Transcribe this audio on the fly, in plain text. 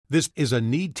This is a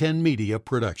Need 10 Media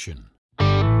production. All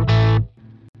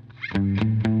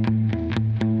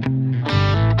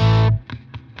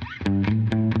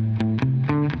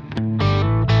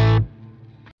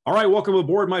right, welcome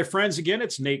aboard, my friends. Again,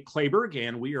 it's Nate Clayberg,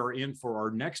 and we are in for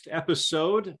our next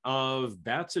episode of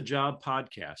That's a Job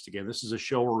podcast. Again, this is a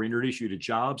show where we introduce you to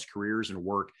jobs, careers, and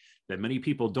work that many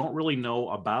people don't really know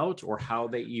about or how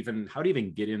to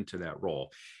even get into that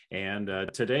role. And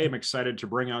today I'm excited to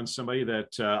bring on somebody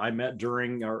that I met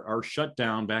during our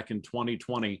shutdown back in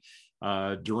 2020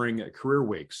 during Career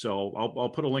Week. So I'll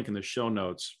put a link in the show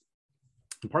notes.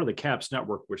 I'm part of the CAPS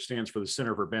network, which stands for the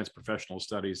Center for Advanced Professional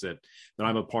Studies that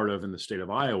I'm a part of in the state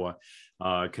of Iowa,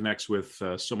 connects with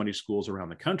so many schools around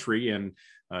the country. And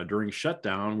during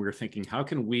shutdown, we were thinking, how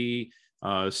can we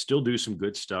still do some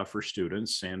good stuff for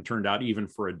students, and turned out even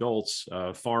for adults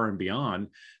far and beyond,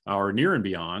 or near and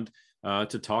beyond,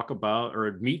 to talk about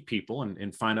or meet people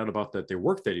and find out about their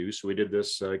work they do. So we did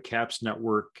this CAPS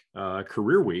Network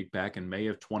Career Week back in May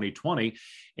of 2020.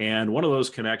 And one of those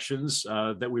connections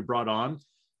that we brought on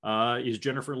is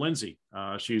Jennifer Lindsay.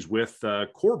 She's with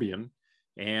Corbion.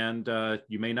 And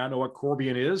you may not know what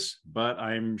Corbion is, but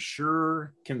I'm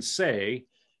sure can say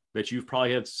that you've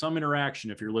probably had some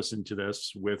interaction, if you're listening to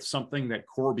this, with something that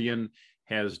Corbion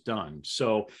has done.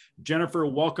 So Jennifer,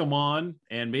 welcome on.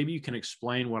 And maybe you can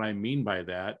explain what I mean by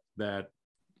that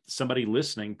somebody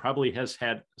listening probably has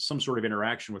had some sort of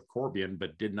interaction with Corbion,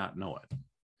 but did not know it.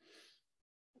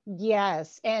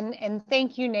 Yes, and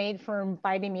thank you, Nate, for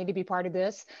inviting me to be part of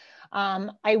this.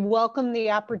 I welcome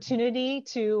the opportunity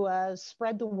to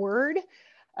spread the word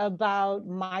about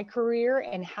my career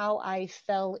and how I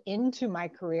fell into my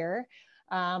career.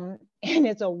 And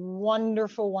it's a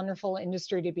wonderful, wonderful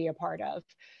industry to be a part of.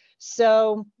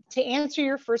 So to answer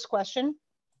your first question,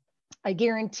 I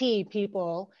guarantee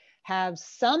people have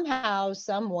somehow,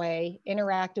 some way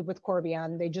interacted with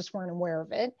Corbion. They just weren't aware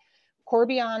of it.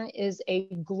 Corbion is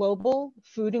a global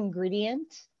food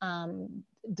ingredient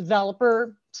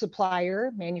developer,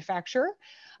 supplier, manufacturer.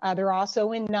 They're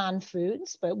also in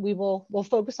non-foods, but we'll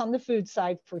focus on the food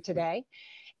side for today.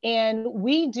 And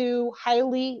we do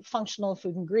highly functional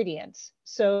food ingredients.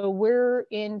 So we're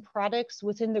in products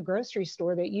within the grocery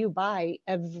store that you buy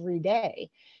every day.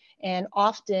 And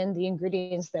often the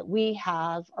ingredients that we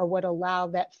have are what allow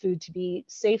that food to be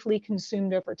safely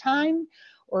consumed over time,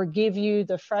 or give you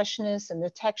the freshness and the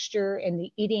texture and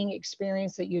the eating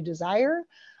experience that you desire.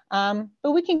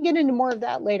 But we can get into more of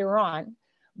that later on.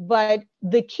 But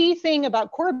the key thing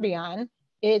about Corbion,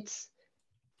 it's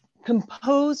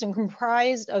composed and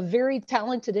comprised of very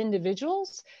talented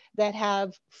individuals that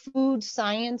have food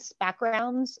science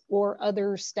backgrounds or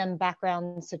other STEM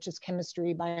backgrounds, such as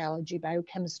chemistry, biology,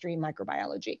 biochemistry,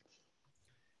 microbiology.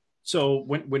 So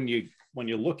when you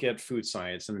look at food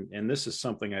science, and this is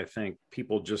something I think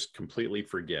people just completely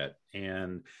forget.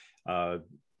 And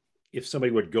if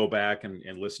somebody would go back and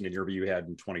listen to the interview you had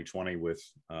in 2020 with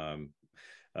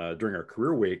during our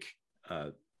Career Week,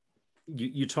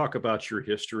 you talk about your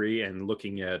history and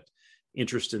looking at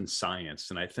interest in science.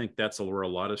 And I think that's where a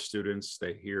lot of students,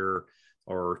 they hear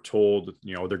or told,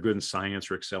 they're good in science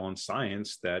or excel in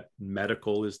science, that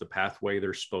medical is the pathway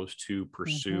they're supposed to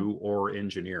pursue, or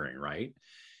engineering, right?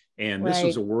 And this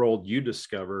was a world you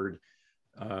discovered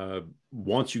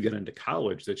once you get into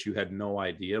college that you had no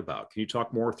idea about. Can you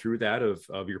talk more through that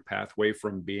of your pathway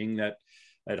from being that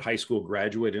high school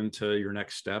graduate into your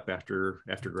next step after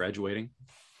graduating?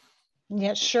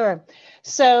 Yeah, sure.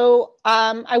 So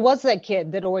I was that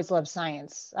kid that always loved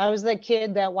science. I was that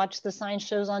kid that watched the science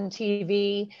shows on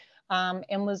TV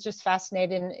and was just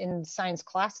fascinated in science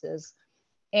classes.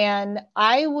 And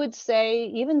I would say,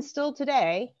 even still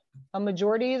today, a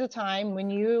majority of the time when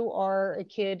you are a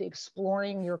kid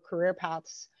exploring your career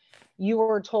paths, you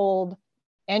are told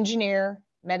engineer,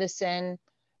 medicine.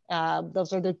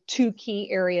 Those are the two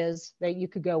key areas that you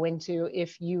could go into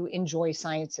if you enjoy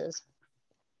sciences.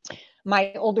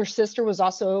 My older sister was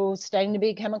also studying to be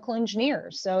a chemical engineer,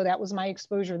 so that was my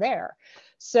exposure there.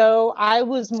 So I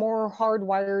was more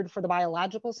hardwired for the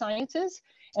biological sciences.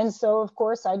 And so, of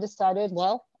course, I decided,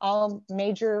 well, I'll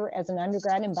major as an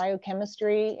undergrad in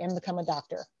biochemistry and become a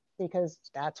doctor, because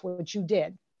that's what you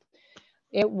did.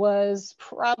 It was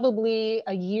probably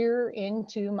a year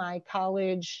into my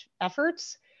college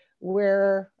efforts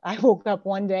where I woke up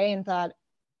one day and thought,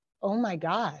 oh my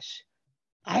gosh,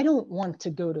 I don't want to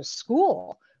go to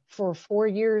school for 4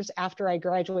 years after I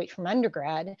graduate from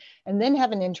undergrad and then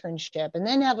have an internship and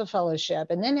then have a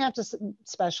fellowship and then have to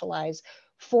specialize.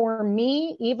 For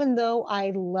me, even though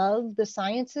I love the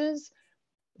sciences,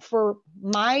 for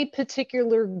my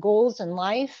particular goals in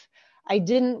life, I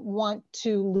didn't want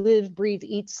to live, breathe,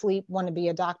 eat, sleep, want to be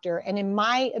a doctor. And in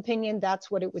my opinion, that's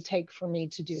what it would take for me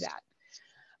to do that.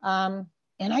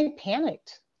 And I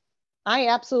panicked. I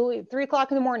absolutely, 3 o'clock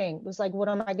in the morning was like, what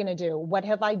am I going to do? What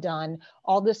have I done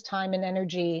all this time and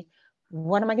energy?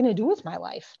 What am I going to do with my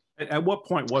life? At what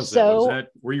point was that? Was that,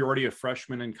 were you already a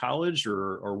freshman in college,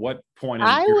 or what point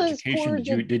in your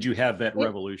education did you have that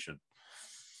revolution?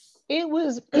 It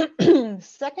was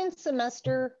second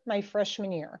semester, my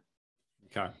freshman year.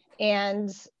 Okay. And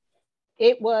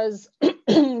it was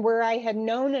where I had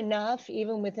known enough,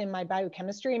 even within my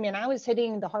biochemistry. I mean, I was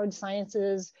hitting the hard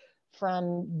sciences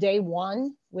from day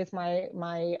one with my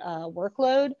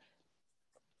workload,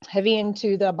 heavy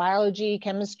into the biology,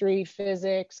 chemistry,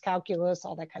 physics, calculus,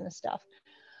 all that kind of stuff.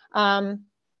 And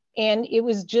it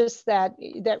was just that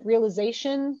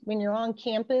realization when you're on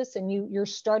campus and you're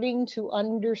starting to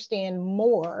understand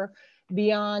more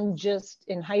beyond just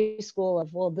in high school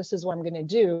of, well, this is what I'm going to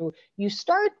do. You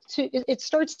start to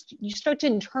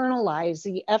internalize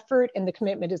the effort and the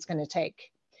commitment it's going to take.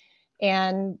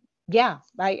 And yeah,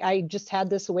 I just had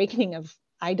this awakening of,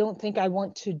 I don't think I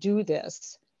want to do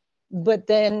this. But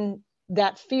then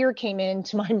that fear came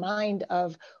into my mind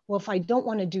of, well, if I don't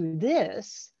want to do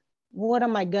this, what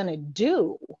am I going to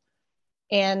do?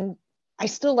 And I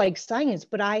still like science,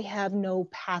 but I have no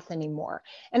path anymore.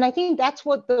 And I think that's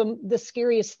what the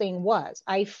scariest thing was.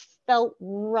 I felt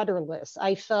rudderless.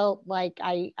 I felt like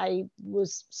I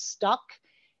was stuck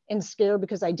and scared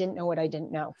because I didn't know what I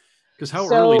didn't know. Because how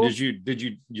early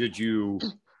did you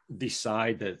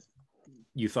decide that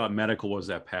you thought medical was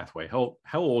that pathway? How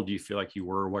old do you feel like you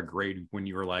were? What grade when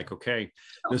you were like, okay,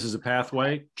 this is a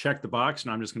pathway, check the box,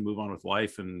 and I'm just gonna move on with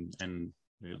life and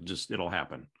it'll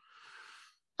happen?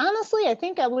 Honestly, I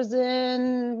think I was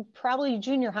in probably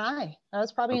junior high. I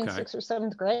was probably in 6th or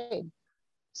 7th grade.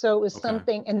 So it was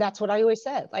something, and that's what I always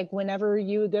said. Like whenever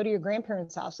you would go to your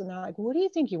grandparents' house and they're like, what do you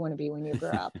think you want to be when you grow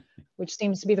up? Which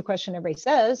seems to be the question everybody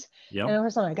says. Yep. And of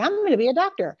course I'm like, I'm going to be a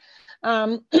doctor.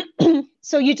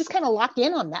 So you just kind of lock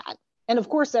in on that. And of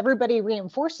course, everybody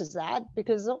reinforces that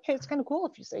because, okay, it's kind of cool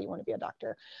if you say you want to be a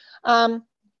doctor. Well,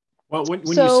 when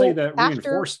you say that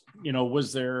reinforced,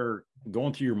 was there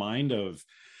going through your mind of,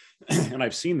 and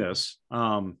I've seen this,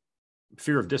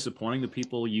 fear of disappointing the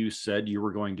people you said you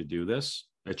were going to do this,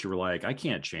 that you were like, I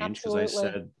can't change because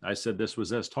I said this was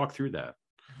this. Talk through that.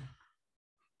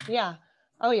 Yeah.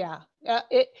 Oh yeah.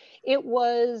 It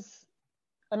was,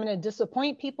 I'm going to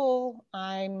disappoint people.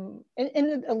 And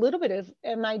a little bit of,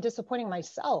 am I disappointing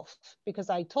myself? Because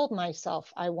I told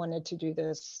myself I wanted to do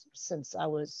this since I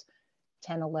was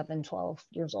 10, 11, 12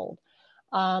 years old.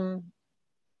 And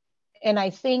I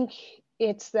think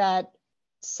it's that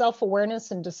self-awareness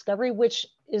and discovery, which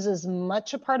is as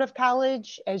much a part of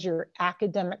college as your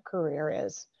academic career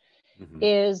is,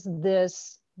 is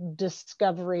this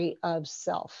discovery of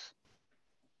self.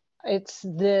 It's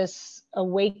this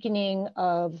awakening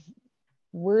of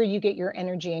where you get your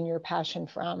energy and your passion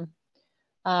from.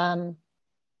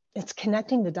 It's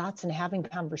connecting the dots and having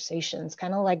conversations,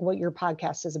 kind of like what your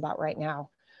podcast is about right now.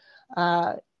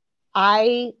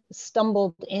 I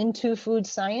stumbled into food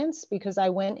science because I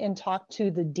went and talked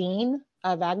to the dean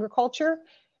of agriculture.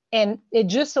 And it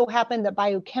just so happened that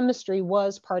biochemistry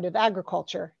was part of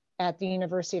agriculture at the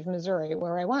University of Missouri,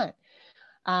 where I went.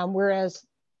 Whereas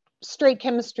straight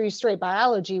chemistry, straight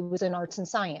biology was in arts and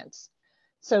science.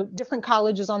 So different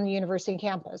colleges on the university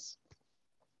campus.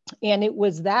 And it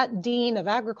was that dean of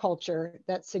agriculture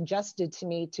that suggested to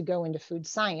me to go into food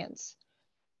science,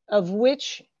 of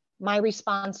which my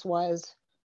response was,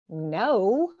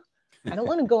 no, I don't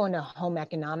want to go into home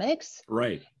economics.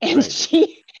 Right. And right.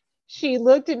 She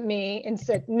looked at me and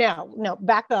said, no,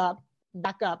 back up.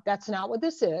 That's not what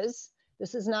this is.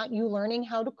 This is not you learning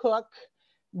how to cook.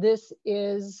 This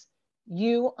is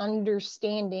you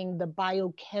understanding the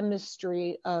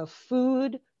biochemistry of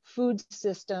food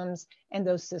systems, and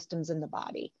those systems in the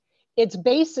body. It's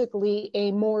basically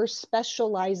a more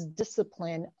specialized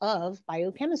discipline of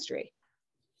biochemistry.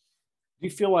 Do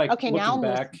you feel like looking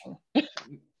back?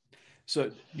 So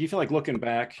do you feel like looking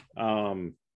back,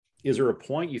 is there a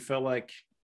point you felt like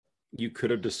you could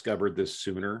have discovered this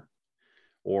sooner?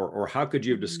 Or how could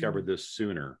you have discovered this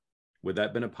sooner? Would that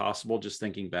have been possible just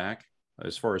thinking back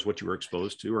as far as what you were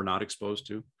exposed to or not exposed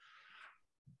to?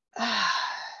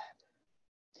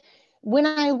 When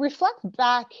I reflect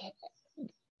back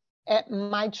at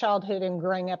my childhood and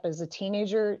growing up as a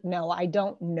teenager, no, I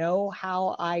don't know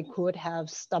how I could have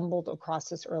stumbled across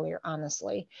this earlier,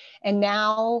 honestly. And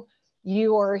now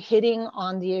you are hitting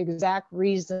on the exact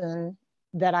reason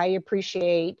that I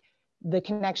appreciate the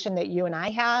connection that you and I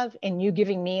have, and you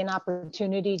giving me an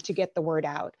opportunity to get the word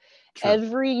out. Sure.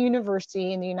 Every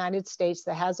university in the United States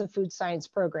that has a food science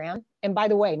program, and by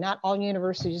the way, not all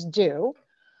universities do,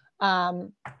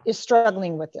 is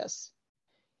struggling with this.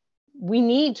 We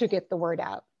need to get the word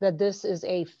out that this is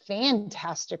a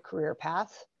fantastic career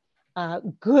path,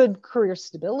 good career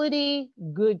stability,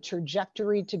 good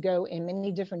trajectory to go in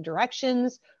many different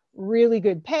directions, really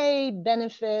good pay,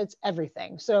 benefits,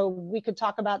 everything. So we could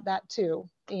talk about that too,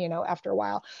 after a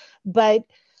while, but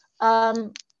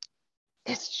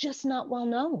it's just not well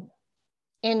known.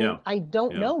 And I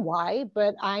don't know why,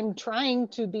 but I'm trying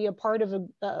to be a part of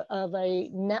a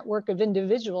network of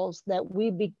individuals that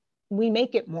we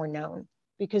make it more known,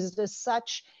 because it's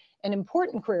such an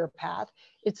important career path.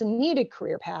 It's a needed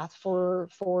career path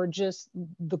for just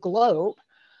the globe.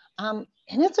 And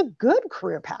it's a good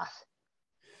career path.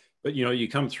 But, you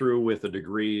come through with a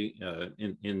degree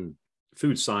in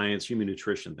food science, human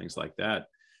nutrition, things like that.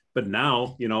 But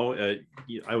now,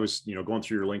 I was, going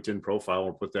through your LinkedIn profile,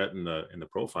 or put that in the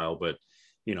profile, but,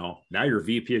 now you're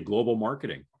VP of global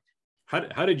marketing.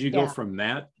 How did you go from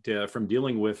that from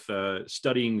dealing with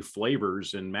studying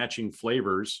flavors and matching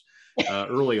flavors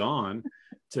early on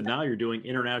to now you're doing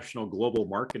international global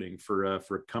marketing for a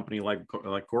company like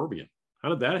Corbion? How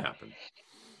did that happen?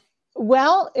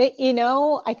 Well,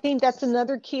 I think that's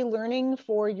another key learning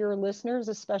for your listeners,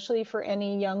 especially for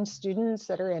any young students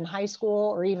that are in high school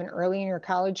or even early in your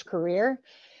college career.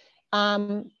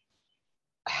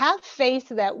 Have faith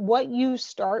that what you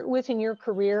start with in your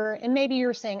career, and maybe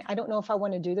you're saying, I don't know if I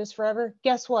want to do this forever.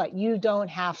 Guess what? You don't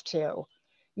have to.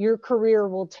 Your career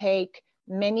will take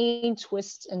many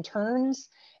twists and turns,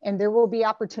 and there will be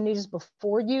opportunities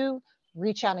before you.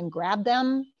 Reach out and grab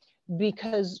them,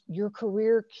 because your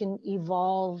career can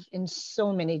evolve in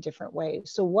so many different ways.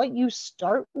 So what you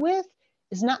start with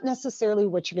is not necessarily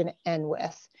what you're going to end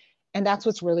with. And that's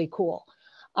what's really cool.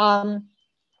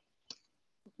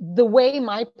 The way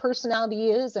my personality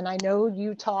is, and I know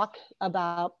you talk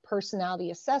about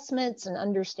personality assessments and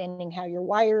understanding how you're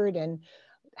wired and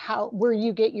where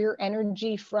you get your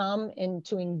energy from, and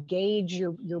to engage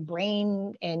your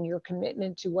brain and your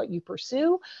commitment to what you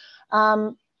pursue.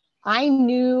 I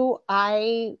knew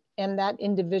I am that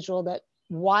individual that,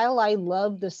 while I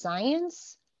love the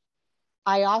science,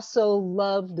 I also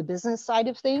love the business side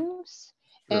of things.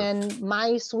 Sure. And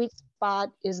my sweet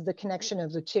spot is the connection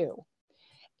of the two.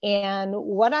 And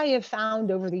what I have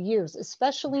found over the years,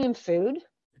 especially in food,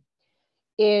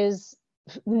 is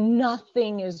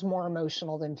nothing is more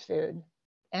emotional than food.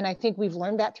 And I think we've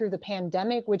learned that through the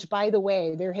pandemic, which, by the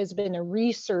way, there has been a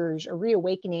resurge, a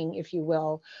reawakening, if you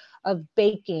will, of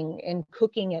baking and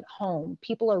cooking at home.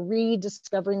 People are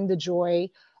rediscovering the joy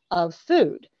of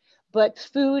food. But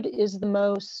food is the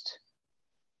most,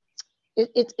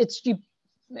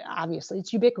 obviously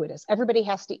it's ubiquitous. Everybody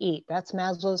has to eat. That's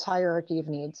Maslow's hierarchy of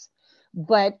needs.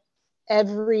 But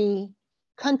every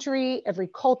country, every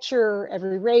culture,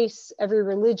 every race, every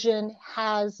religion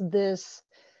has this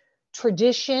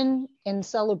tradition and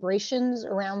celebrations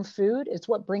around food. It's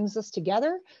what brings us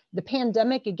together. The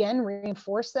pandemic, again,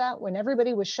 reinforced that. When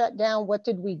everybody was shut down, what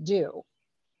did we do?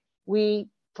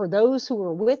 For those who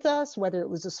were with us, whether it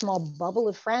was a small bubble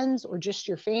of friends or just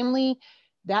your family,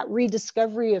 that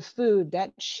rediscovery of food,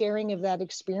 that sharing of that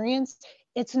experience,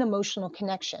 it's an emotional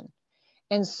connection.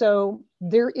 And so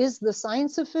there is the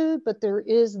science of food, but there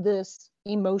is this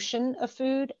emotion of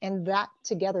food, and that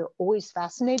together always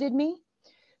fascinated me.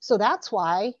 So that's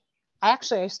why I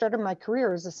started my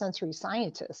career as a sensory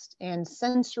scientist, and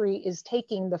sensory is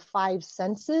taking the 5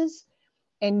 senses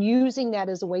and using that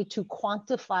as a way to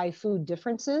quantify food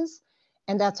differences.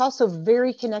 And that's also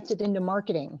very connected into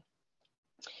marketing.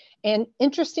 And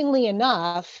interestingly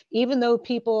enough, even though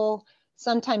people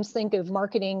sometimes think of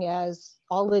marketing as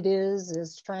all it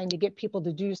is trying to get people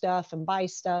to do stuff and buy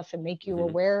stuff and make you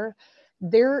aware,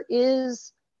 there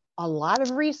is a lot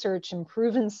of research and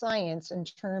proven science in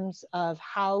terms of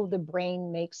how the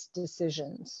brain makes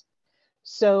decisions.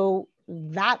 So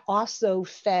that also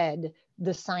fed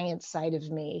the science side of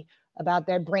me about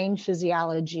that brain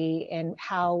physiology and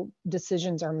how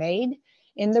decisions are made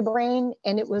in the brain.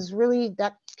 And it was really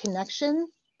that connection,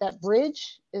 that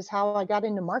bridge, is how I got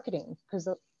into marketing, because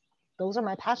those are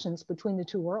my passions between the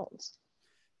two worlds.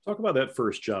 Talk about that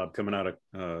first job coming out of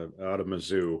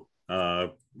Mizzou.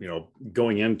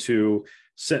 Going into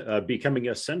becoming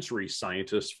a sensory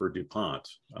scientist for DuPont.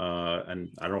 And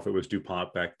I don't know if it was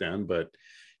DuPont back then, but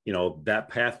that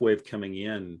pathway of coming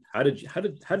in, how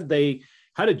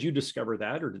did you discover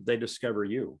that, or did they discover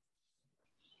you?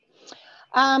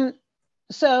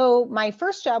 So my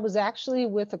first job was actually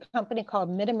with a company called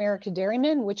Mid-America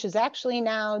Dairymen, which is actually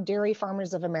now Dairy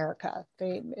Farmers of America.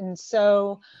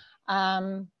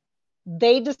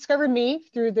 They discovered me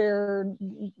through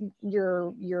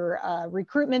your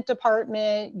recruitment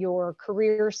department, your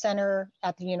career center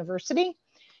at the university.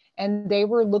 And they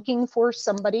were looking for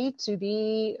somebody to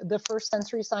be the first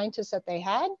sensory scientist that they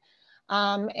had.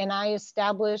 And I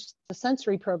established the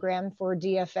sensory program for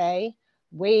DFA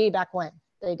way back when.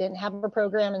 They didn't have a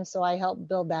program, and so I helped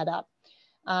build that up.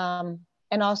 And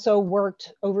also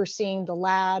worked overseeing the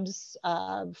labs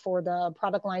for the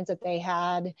product lines that they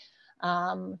had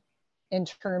in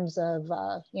terms of,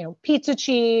 pizza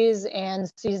cheese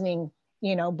and seasoning,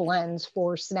 blends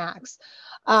for snacks.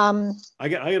 I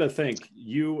got to think,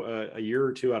 you a year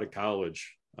or two out of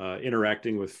college,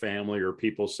 interacting with family or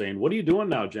people saying, "What are you doing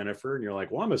now, Jennifer?" And you're like,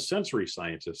 "Well, I'm a sensory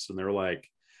scientist." And they're like,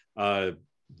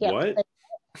 "What?"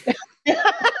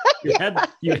 You had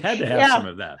to have some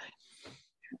of that.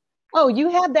 Oh, you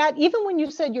had that even when you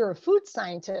said you're a food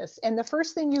scientist. And the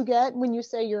first thing you get when you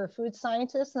say you're a food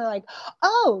scientist, and they're like,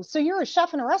 "Oh, so you're a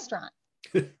chef in a restaurant?"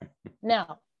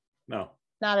 No, not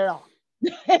at all.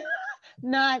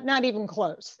 Not even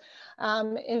close.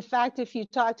 In fact, if you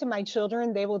talk to my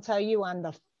children, they will tell you I'm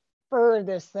the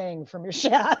furthest thing from a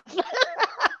chef.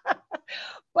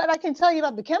 But I can tell you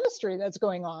about the chemistry that's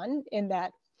going on in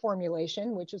that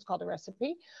formulation, which is called a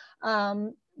recipe.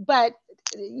 But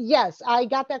yes, I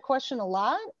got that question a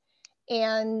lot.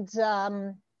 And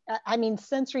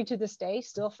sensory to this day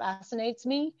still fascinates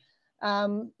me.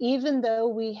 Even though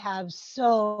we have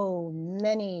so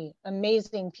many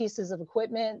amazing pieces of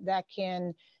equipment that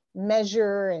can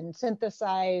measure and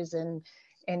synthesize and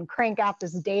crank out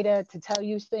this data to tell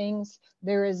you things,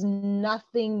 there is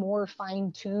nothing more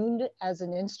fine-tuned as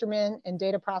an instrument and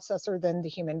data processor than the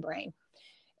human brain.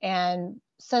 And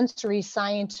sensory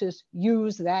scientists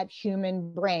use that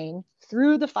human brain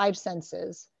through the five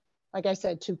senses, like I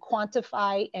said, to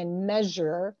quantify and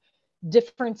measure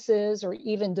differences or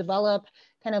even develop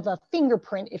kind of a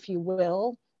fingerprint, if you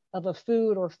will, of a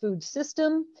food or food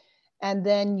system, and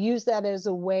then use that as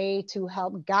a way to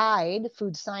help guide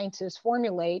food scientists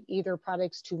formulate either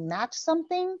products to match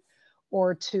something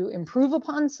or to improve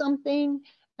upon something.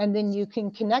 And then you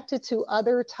can connect it to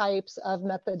other types of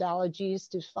methodologies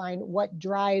to find what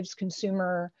drives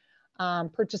consumer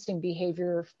purchasing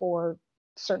behavior for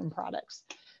certain products.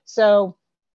 So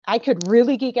I could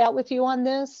really geek out with you on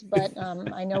this, but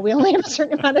I know we only have a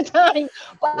certain amount of time.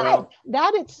 But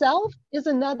that itself is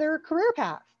another career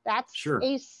path. That's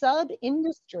a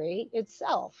sub-industry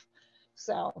itself.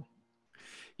 So.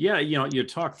 Yeah, you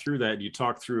talk through that. You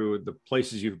talk through the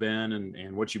places you've been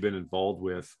and what you've been involved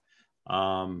with.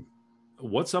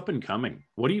 What's up and coming?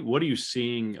 What are you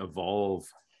seeing evolve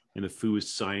in the food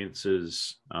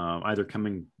sciences, either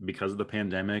coming because of the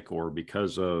pandemic or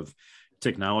because of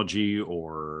technology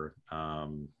or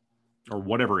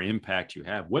whatever impact you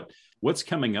have? What's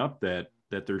coming up that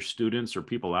there's students or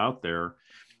people out there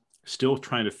still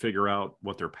trying to figure out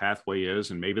what their pathway is,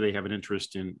 and maybe they have an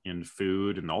interest in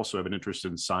food and also have an interest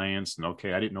in science, and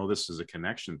okay, I didn't know this is a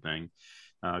connection thing,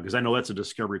 because I know that's a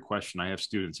discovery question I have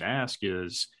students ask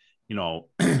is,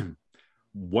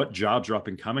 what jobs are up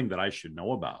and coming that I should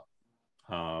know about?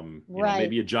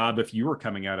 Maybe a job, if you were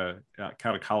coming out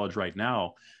of college right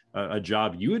now, a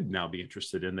job you would now be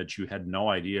interested in that you had no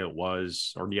idea it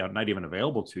was, or not even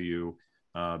available to you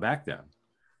back then.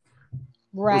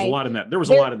 Right. There was a lot in that. There was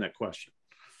a lot in that question.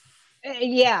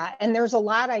 Yeah, and there's a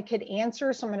lot I could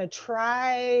answer. So I'm going to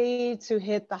try to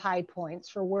hit the high points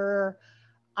for where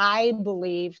I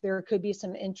believe there could be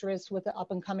some interest with the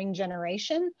up and coming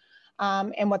generation,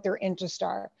 and what their interests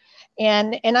are.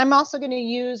 And I'm also going to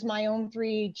use my own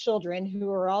 3 children who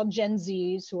are all Gen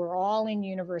Zs, who are all in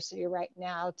university right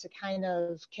now, to kind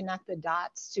of connect the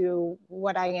dots to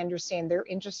what I understand their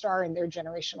interests are and their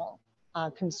generational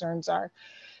concerns are.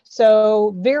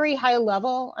 So very high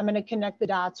level, I'm going to connect the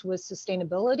dots with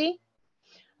sustainability.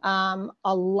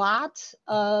 A lot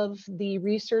of the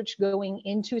research going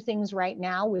into things right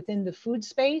now within the food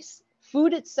space,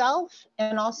 food itself,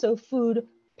 and also food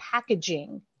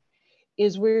packaging,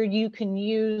 is where you can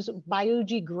use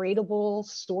biodegradable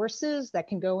sources that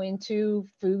can go into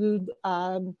food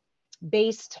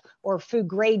based or food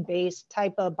grade based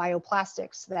type of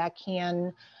bioplastics that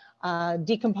can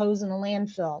decompose in a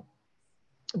landfill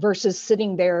versus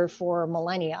sitting there for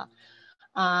millennia.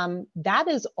 That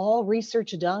is all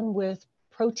research done with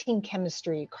protein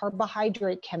chemistry,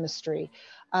 carbohydrate chemistry.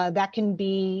 That can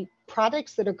be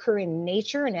products that occur in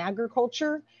nature and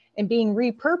agriculture and being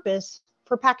repurposed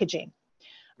for packaging.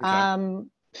 Okay.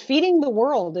 feeding the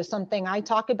world is something I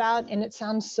talk about, and it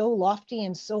sounds so lofty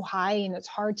and so high, and it's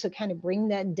hard to kind of bring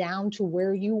that down to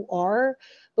where you are.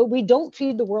 But we don't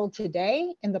feed the world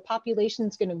today, and the population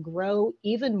is going to grow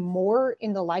even more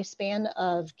in the lifespan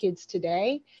of kids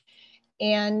today.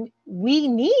 And we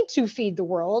need to feed the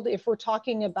world if we're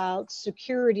talking about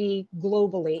security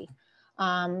globally,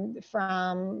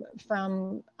 from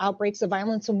outbreaks of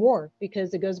violence and war,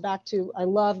 because it goes back to, I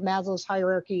love Maslow's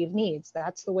hierarchy of needs.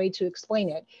 That's the way to explain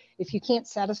it. If you can't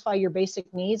satisfy your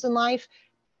basic needs in life,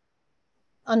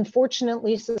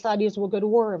 unfortunately, societies will go to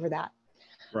war over that.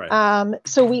 Right.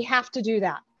 So we have to do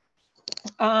that.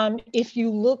 If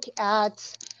you look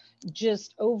at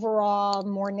just overall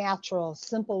more natural,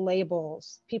 simple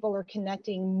labels, people are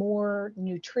connecting more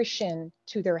nutrition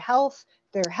to their health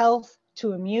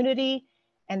to immunity.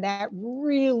 And that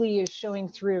really is showing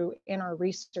through in our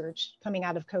research coming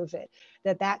out of COVID,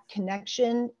 that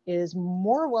connection is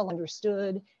more well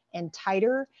understood and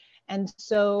tighter. And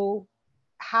so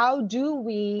how do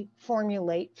we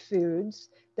formulate foods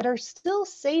that are still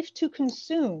safe to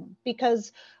consume?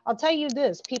 Because I'll tell you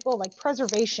this, people like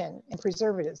preservation and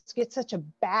preservatives get such a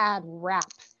bad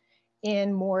rap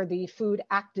in more the food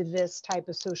activist type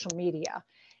of social media.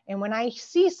 And when I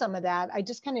see some of that, I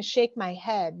just kind of shake my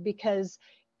head, because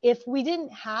if we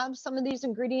didn't have some of these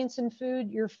ingredients in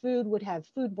food, your food would have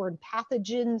foodborne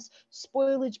pathogens,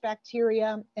 spoilage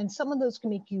bacteria, and some of those can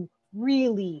make you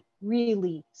really,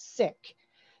 really sick.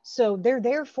 So they're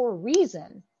there for a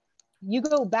reason. You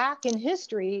go back in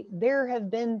history, there have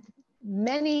been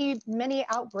many, many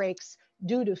outbreaks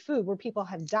due to food where people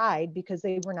have died because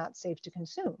they were not safe to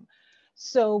consume.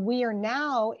 So we are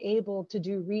now able to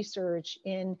do research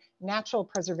in natural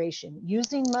preservation,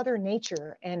 using Mother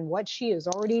Nature and what she has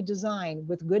already designed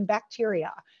with good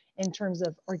bacteria in terms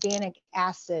of organic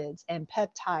acids and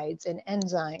peptides and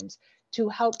enzymes to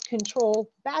help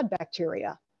control bad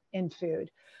bacteria in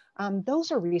food.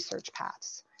 Those are research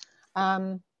paths.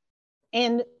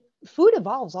 And food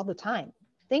evolves all the time.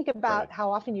 Think about Right.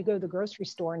 how often you go to the grocery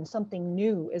store and something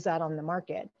new is out on the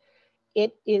market.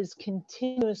 It is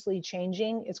continuously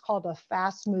changing. It's called a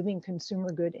fast moving consumer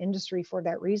good industry for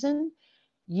that reason.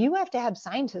 You have to have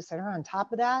scientists that are on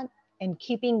top of that and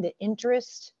keeping the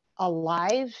interest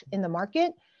alive in the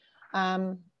market.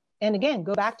 And again,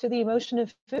 go back to the emotion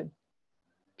of food.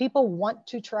 People want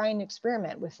to try and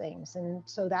experiment with things. And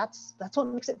so that's what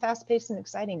makes it fast paced and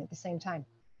exciting at the same time.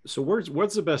 So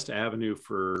what's the best avenue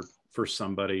for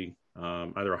somebody,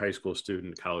 either a high school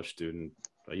student, college student,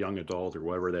 a young adult, or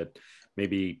whatever, that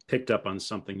maybe picked up on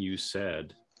something you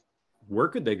said? Where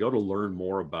could they go to learn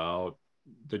more about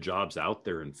the jobs out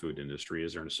there in food industry?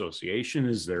 Is there an association?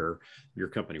 Is there your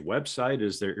company website?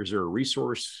 Is there a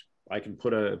resource I can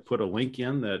put a link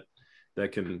in that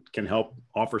can help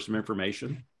offer some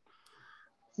information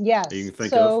Yes. that you can think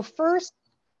So of? first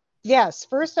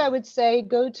I would say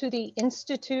go to the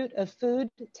Institute of Food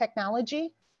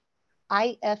Technology,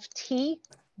 IFT.org.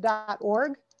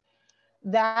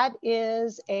 That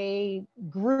is a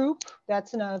group,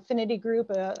 that's an affinity group,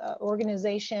 a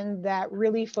organization that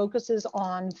really focuses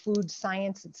on food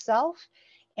science itself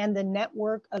and the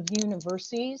network of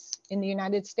universities in the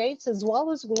United States as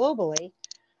well as globally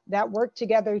that work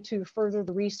together to further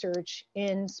the research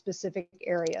in specific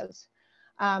areas.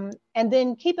 And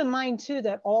then keep in mind too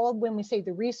that when we say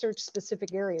the research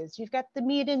specific areas, you've got the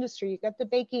meat industry, you've got the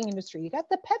baking industry, you got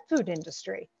the pet food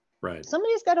industry. Right.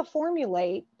 Somebody's got to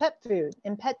formulate pet food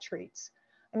and pet treats.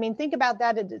 I mean, think about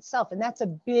that in itself. And that's a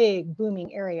big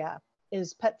booming area,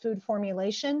 is pet food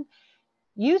formulation.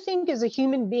 You think as a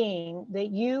human being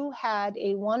that you had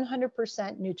a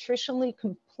 100% nutritionally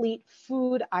complete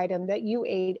food item that you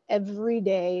ate every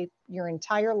day your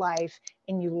entire life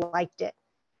and you liked it.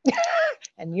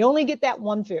 And you only get that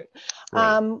one food.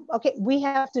 Right. Okay, we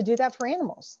have to do that for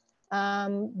animals.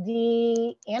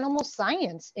 The animal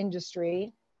science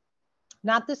industry,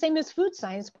 not the same as food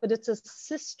science, but it's a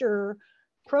sister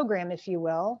program, if you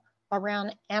will,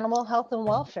 around animal health and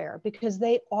welfare, because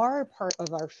they are part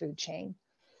of our food chain.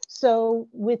 So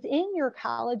within your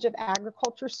College of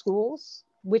Agriculture schools,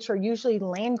 which are usually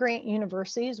land grant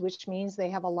universities, which means they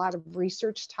have a lot of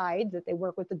research tied, that they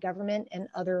work with the government and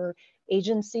other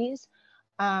agencies,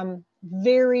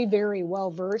 very, very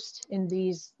well versed in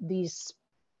these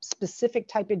specific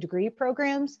type of degree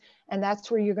programs. And that's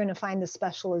where you're going to find the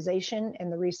specialization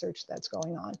and the research that's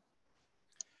going on.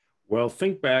 Well,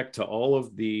 think back to all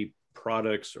of the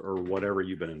products or whatever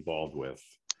you've been involved with.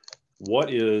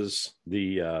 What is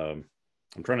the, I'm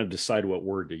trying to decide what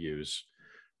word to use,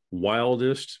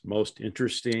 wildest, most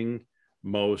interesting,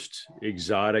 most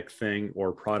exotic thing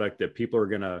or product that people are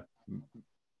going to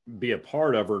be a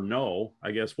part of or know,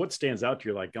 I guess, what stands out to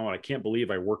you like, oh, I can't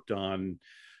believe I worked on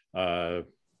the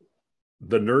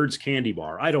Nerds candy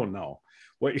bar? I don't know.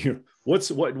 What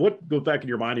goes back in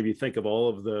your mind if you think of all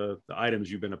of the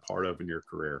items you've been a part of in your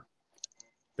career?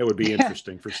 That would be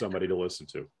interesting for somebody to listen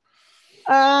to.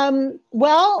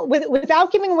 Well,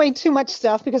 without giving away too much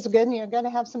stuff, because again, you're going to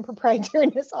have some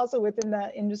proprietariness also within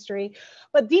the industry,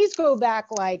 but these go back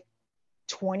like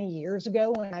 20 years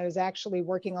ago when I was actually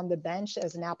working on the bench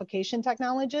as an application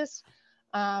technologist.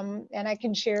 And I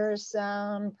can share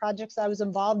some projects I was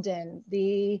involved in.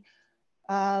 The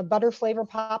butter flavor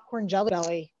popcorn Jelly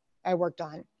Belly I worked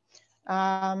on.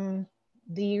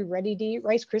 The ready to eat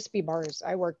Rice Krispie bars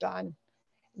I worked on.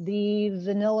 The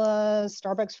vanilla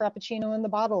Starbucks Frappuccino in the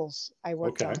bottles I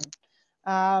worked on.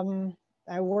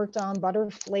 I worked on butter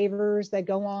flavors that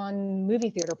go on movie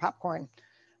theater popcorn.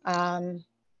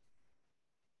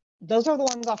 Those are the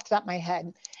ones off the top of my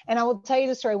head. And I will tell you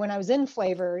the story when I was in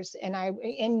flavors,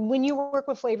 and when you work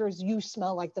with flavors, you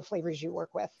smell like the flavors you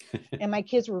work with. And my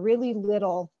kids were really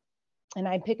little, and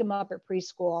I'd pick them up at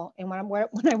preschool. And when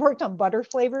I worked on butter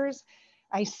flavors,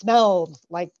 I smelled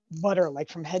like butter, like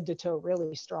from head to toe,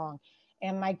 really strong.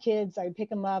 And my kids, I would pick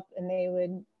them up and they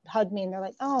would hug me and they're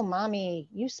like, "Oh, mommy,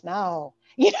 you smell,"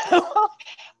 you know?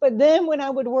 But then when I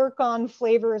would work on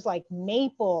flavors like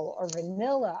maple or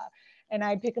vanilla, and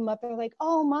I'd pick them up, they're like,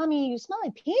 "Oh, mommy, you smell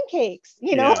like pancakes,"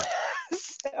 you know?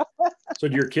 So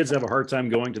do your kids have a hard time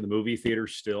going to the movie theater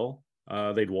still?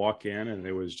 They'd walk in and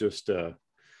it was just that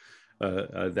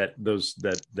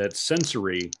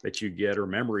sensory that you get, or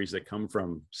memories that come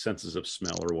from senses of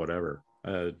smell or whatever.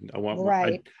 I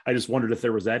just wondered if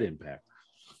there was that impact.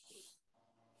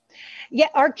 Yeah,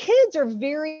 our kids are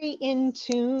very in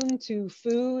tune to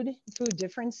food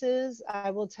differences.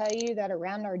 I will tell you that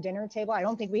around our dinner table, I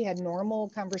don't think we had normal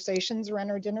conversations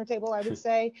around our dinner table, I would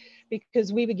say,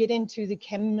 because we would get into the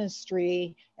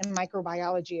chemistry and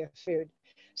microbiology of food.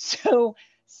 So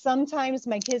sometimes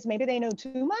my kids, maybe they know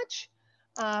too much.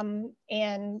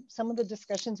 And some of the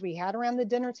discussions we had around the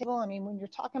dinner table, I mean, when you're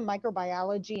talking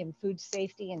microbiology and food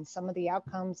safety and some of the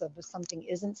outcomes of if something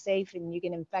isn't safe and you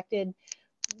get infected,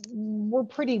 we're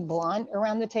pretty blunt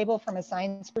around the table from a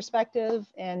science perspective.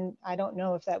 And I don't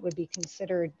know if that would be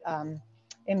considered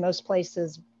in most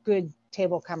places good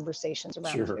table conversations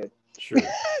around food. Sure.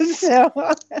 So,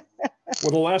 well,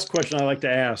 the last question I like to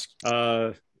ask,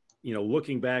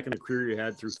 looking back in the career you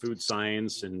had through food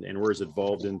science and where it's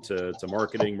evolved into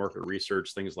marketing, market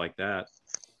research, things like that.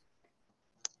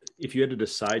 If you had to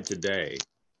decide today,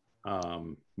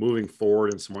 moving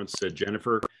forward, and someone said,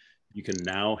 "Jennifer, you can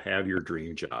now have your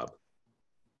dream job,"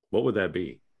 what would that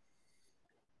be?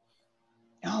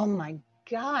 Oh my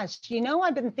gosh.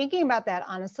 I've been thinking about that,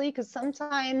 honestly, because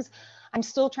sometimes I'm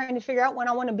still trying to figure out what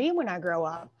I want to be when I grow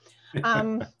up.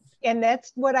 And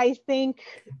that's what I think.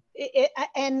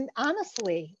 And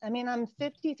honestly, I mean, I'm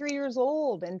 53 years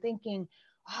old and thinking,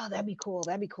 "Oh, that'd be cool.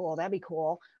 That'd be cool. That'd be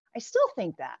cool." I still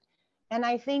think that. And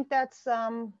I think that's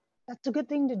a good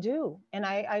thing to do. And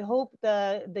I hope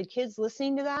the kids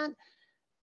listening to that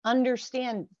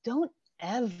understand, don't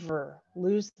ever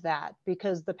lose that,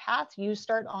 because the path you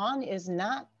start on is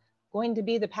not going to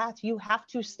be the path you have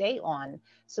to stay on.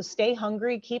 So stay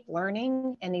hungry, keep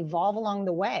learning, and evolve along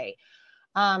the way.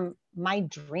 My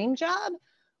dream job,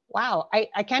 wow,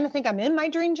 I kind of think I'm in my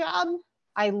dream job.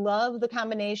 I love the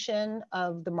combination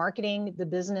of the marketing, the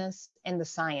business, and the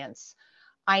science.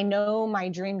 I know my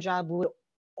dream job would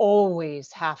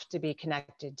always have to be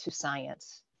connected to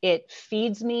science. It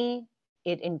feeds me,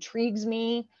 it intrigues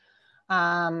me.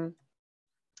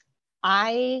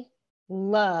 I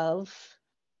love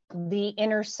the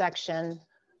intersection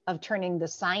of turning the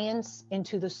science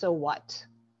into the so what.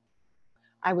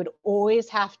 I would always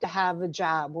have to have a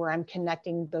job where I'm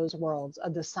connecting those worlds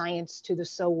of the science to the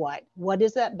so what. What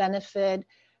is that benefit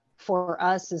for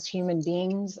us as human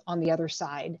beings on the other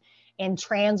side? And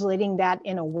translating that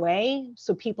in a way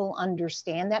so people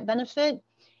understand that benefit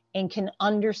and can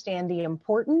understand the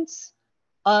importance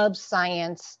of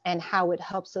science and how it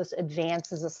helps us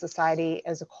advance as a society,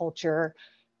 as a culture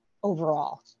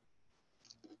overall.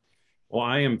 Well,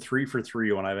 I am 3 for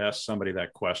 3 when I've asked somebody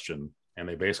that question, and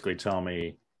they basically tell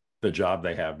me the job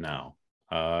they have now,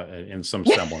 in some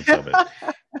semblance of it.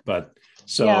 But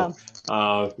so, yeah.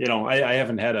 I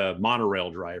haven't had a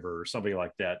monorail driver or something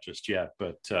like that just yet.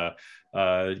 But,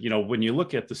 when you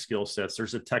look at the skill sets,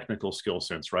 there's a technical skill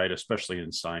sets, right? Especially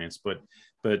in science. But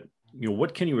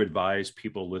what can you advise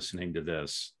people listening to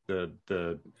this? And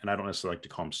I don't necessarily like to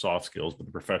call them soft skills, but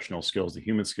the professional skills, the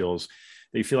human skills,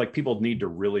 that you feel like people need to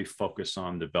really focus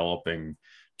on developing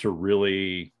to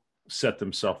really set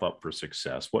themselves up for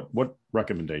success? What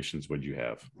recommendations would you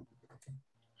have?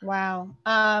 Wow.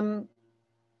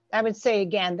 I would say,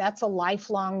 again, that's a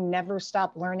lifelong, never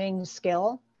stop learning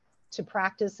skill to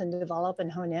practice and develop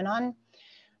and hone in on.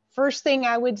 First thing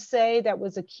I would say that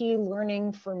was a key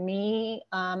learning for me,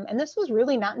 and this was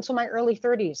really not until my early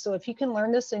 30s. So if you can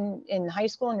learn this in high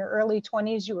school in your early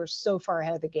 20s, you are so far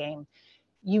ahead of the game.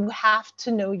 You have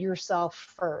to know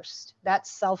yourself first.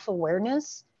 That's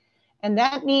self-awareness. And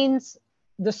that means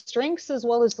the strengths as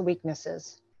well as the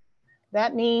weaknesses.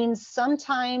 That means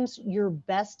sometimes your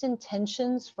best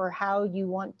intentions for how you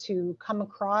want to come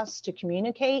across to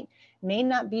communicate may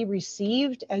not be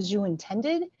received as you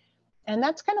intended. And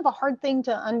that's kind of a hard thing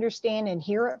to understand and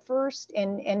hear at first,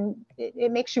 and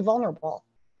it makes you vulnerable.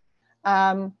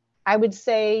 I would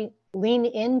say lean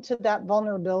into that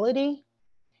vulnerability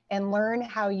and learn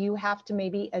how you have to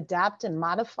maybe adapt and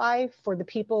modify for the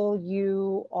people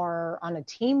you are on a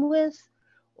team with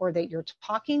or that you're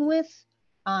talking with.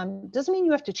 Doesn't mean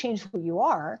you have to change who you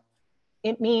are.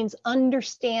 It means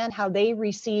understand how they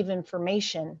receive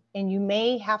information, and you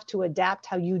may have to adapt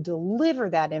how you deliver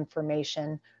that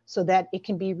information so that it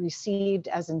can be received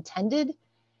as intended.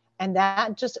 And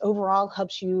that just overall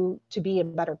helps you to be a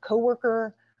better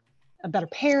coworker, a better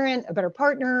parent, a better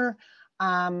partner.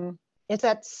 It's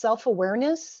that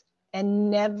self-awareness and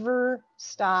never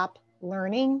stop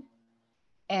learning.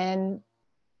 And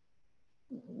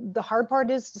the hard part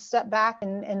is to step back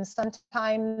and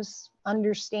sometimes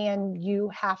understand you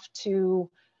have to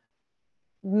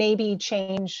maybe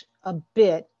change a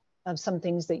bit of some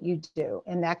things that you do.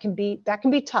 And that can be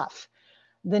tough.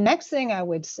 The next thing I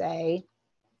would say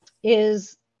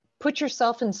is put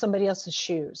yourself in somebody else's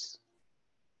shoes.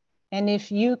 And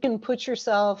if you can put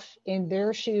yourself in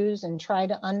their shoes and try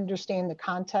to understand the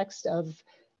context of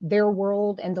their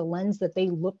world and the lens that they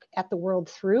look at the world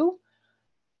through,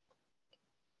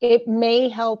 it may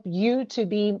help you to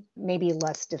be maybe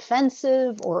less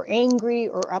defensive or angry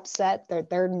or upset that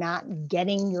they're not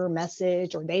getting your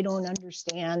message or they don't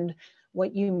understand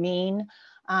what you mean.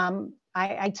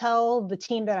 I tell the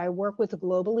team that I work with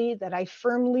globally that I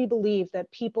firmly believe that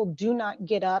people do not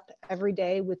get up every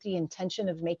day with the intention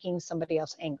of making somebody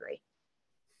else angry.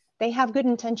 They have good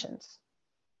intentions.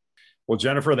 Well,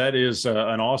 Jennifer, that is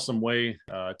an awesome way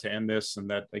to end this,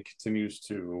 and that it continues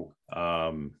to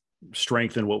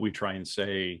strengthen what we try and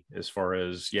say as far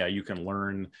as, yeah, you can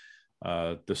learn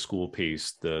the school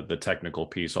piece, the technical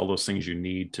piece, all those things you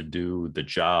need to do the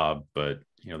job, but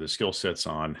the skill sets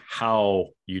on how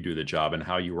you do the job and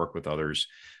how you work with others.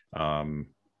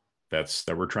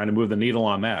 That we're trying to move the needle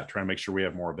on that, trying to make sure we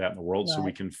have more of that in the world, right, so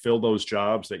we can fill those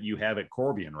jobs that you have at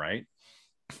Corbion, right?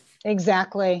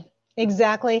 Exactly.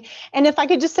 And if I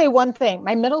could just say one thing,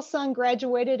 my middle son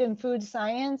graduated in food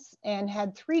science and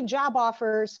had 3 job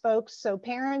offers, folks. So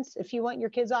parents, if you want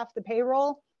your kids off the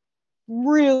payroll,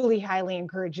 really highly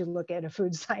encourage you to look at a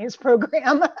food science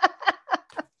program.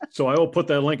 So I will put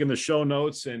that link in the show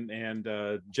notes and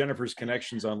Jennifer's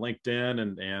connections on LinkedIn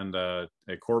and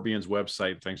at Corbion's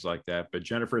website, things like that. But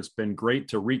Jennifer, it's been great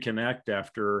to reconnect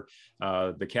after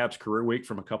the CAPS Career Week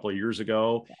from a couple of years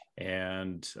ago,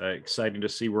 and exciting to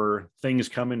see where things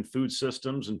come in food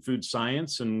systems and food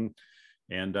science, and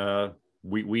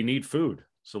we need food.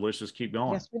 So let's just keep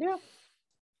going. Yes, we do.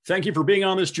 Thank you for being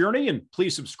on this journey, and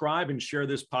please subscribe and share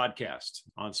this podcast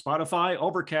on Spotify,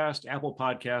 Overcast, Apple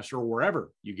Podcasts, or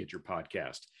wherever you get your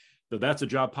podcast. The That's a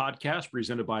Job podcast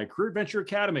presented by Career Adventure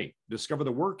Academy. Discover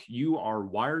the work you are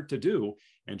wired to do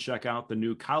and check out the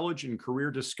new college and career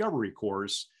discovery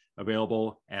course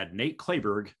available at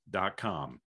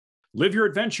NateKlayberg.com. Live your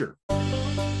adventure.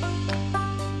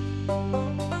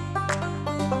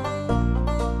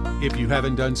 If you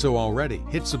haven't done so already,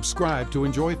 hit subscribe to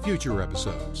enjoy future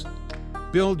episodes.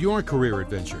 Build your career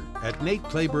adventure at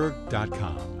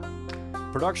NateKlayberg.com.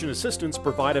 Production assistance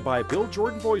provided by Bill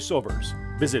Jordan Voiceovers.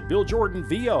 Visit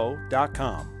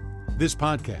BillJordanVO.com. This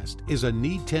podcast is a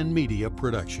Need 10 Media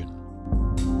production.